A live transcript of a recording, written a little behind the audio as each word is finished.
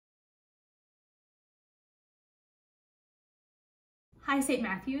Hi, St.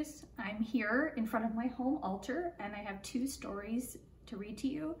 Matthews. I'm here in front of my home altar, and I have two stories to read to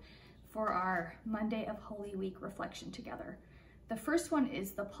you for our Monday of Holy Week reflection together. The first one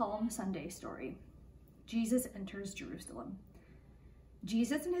is the Palm Sunday story. Jesus enters Jerusalem.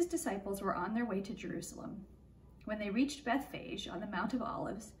 Jesus and his disciples were on their way to Jerusalem. When they reached Bethphage on the Mount of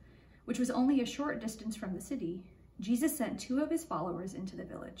Olives, which was only a short distance from the city, Jesus sent two of his followers into the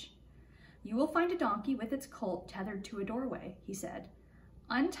village. "You will find a donkey with its colt tethered to a doorway," he said.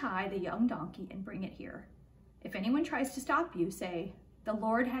 "Untie the young donkey and bring it here. If anyone tries to stop you, say, 'The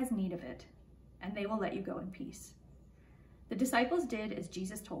Lord has need of it,' and they will let you go in peace." The disciples did as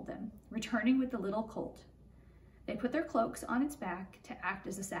Jesus told them, returning with the little colt. They put their cloaks on its back to act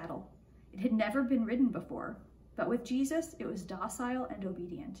as a saddle. It had never been ridden before, but with Jesus it was docile and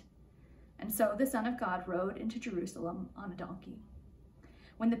obedient. And so the Son of God rode into Jerusalem on a donkey.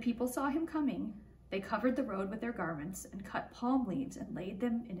 When the people saw him coming, they covered the road with their garments and cut palm leaves and laid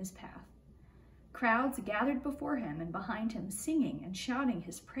them in his path. Crowds gathered before him and behind him, singing and shouting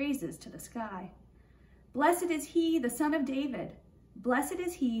his praises to the sky. "Blessed is he, the Son of David. Blessed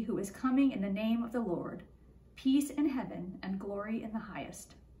is he who is coming in the name of the Lord. Peace in heaven and glory in the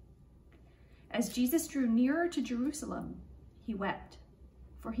highest." As Jesus drew nearer to Jerusalem, he wept,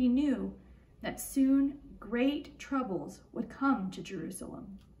 for he knew that soon great troubles would come to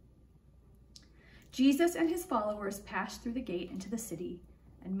Jerusalem. Jesus and his followers passed through the gate into the city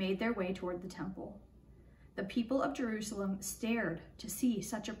and made their way toward the temple. The people of Jerusalem stared to see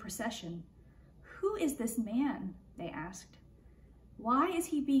such a procession. "Who is this man?" they asked. "Why is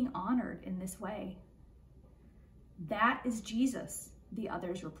he being honored in this way?" "That is Jesus," the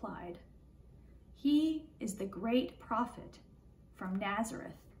others replied. "He is the great prophet from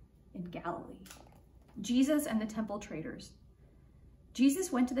Nazareth in Galilee." Jesus and the temple traders.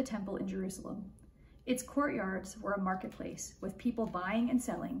 Jesus went to the temple in Jerusalem. Its courtyards were a marketplace with people buying and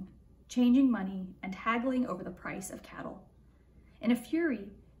selling, changing money, and haggling over the price of cattle. In a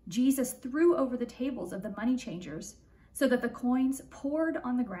fury, Jesus threw over the tables of the money changers so that the coins poured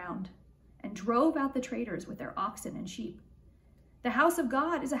on the ground, and drove out the traders with their oxen and sheep. "The house of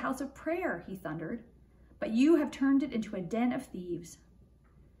God is a house of prayer," he thundered, "but you have turned it into a den of thieves."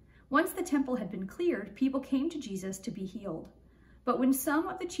 Once the temple had been cleared, people came to Jesus to be healed. But when some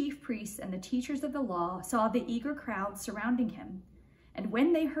of the chief priests and the teachers of the law saw the eager crowd surrounding him, and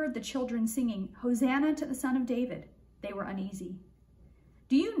when they heard the children singing, "Hosanna to the Son of David," they were uneasy.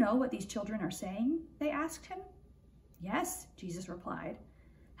 "Do you know what these children are saying?" they asked him. "Yes," Jesus replied.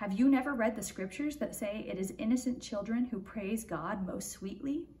 "Have you never read the scriptures that say it is innocent children who praise God most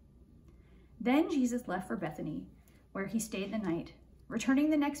sweetly?" Then Jesus left for Bethany, where he stayed the night, returning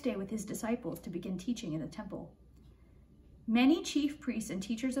the next day with his disciples to begin teaching in the temple. Many chief priests and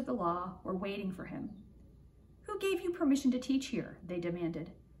teachers of the law were waiting for him. "Who gave you permission to teach here?" they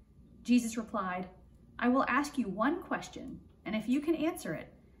demanded. Jesus replied, "I will ask you one question, and if you can answer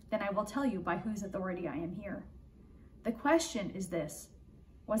it, then I will tell you by whose authority I am here. The question is this: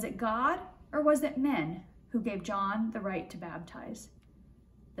 was it God or was it men who gave John the right to baptize?"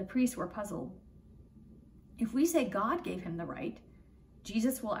 The priests were puzzled. "If we say God gave him the right,"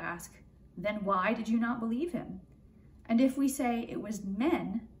 Jesus will ask, "then why did you not believe him? And if we say it was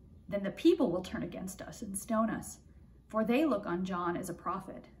men, then the people will turn against us and stone us, for they look on John as a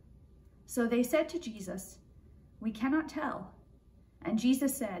prophet." So they said to Jesus, "We cannot tell." And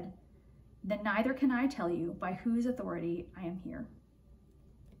Jesus said, "Then neither can I tell you by whose authority I am here."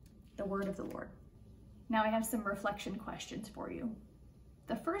 The word of the Lord. Now I have some reflection questions for you.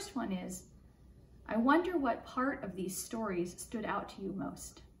 The first one is, I wonder what part of these stories stood out to you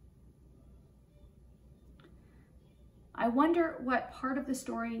most. I wonder what part of the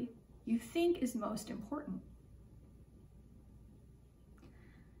story you think is most important.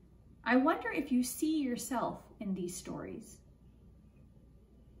 I wonder if you see yourself in these stories.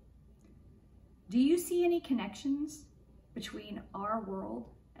 Do you see any connections between our world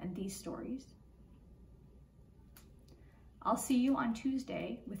and these stories? I'll see you on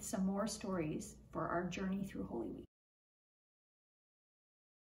Tuesday with some more stories for our journey through Holy Week.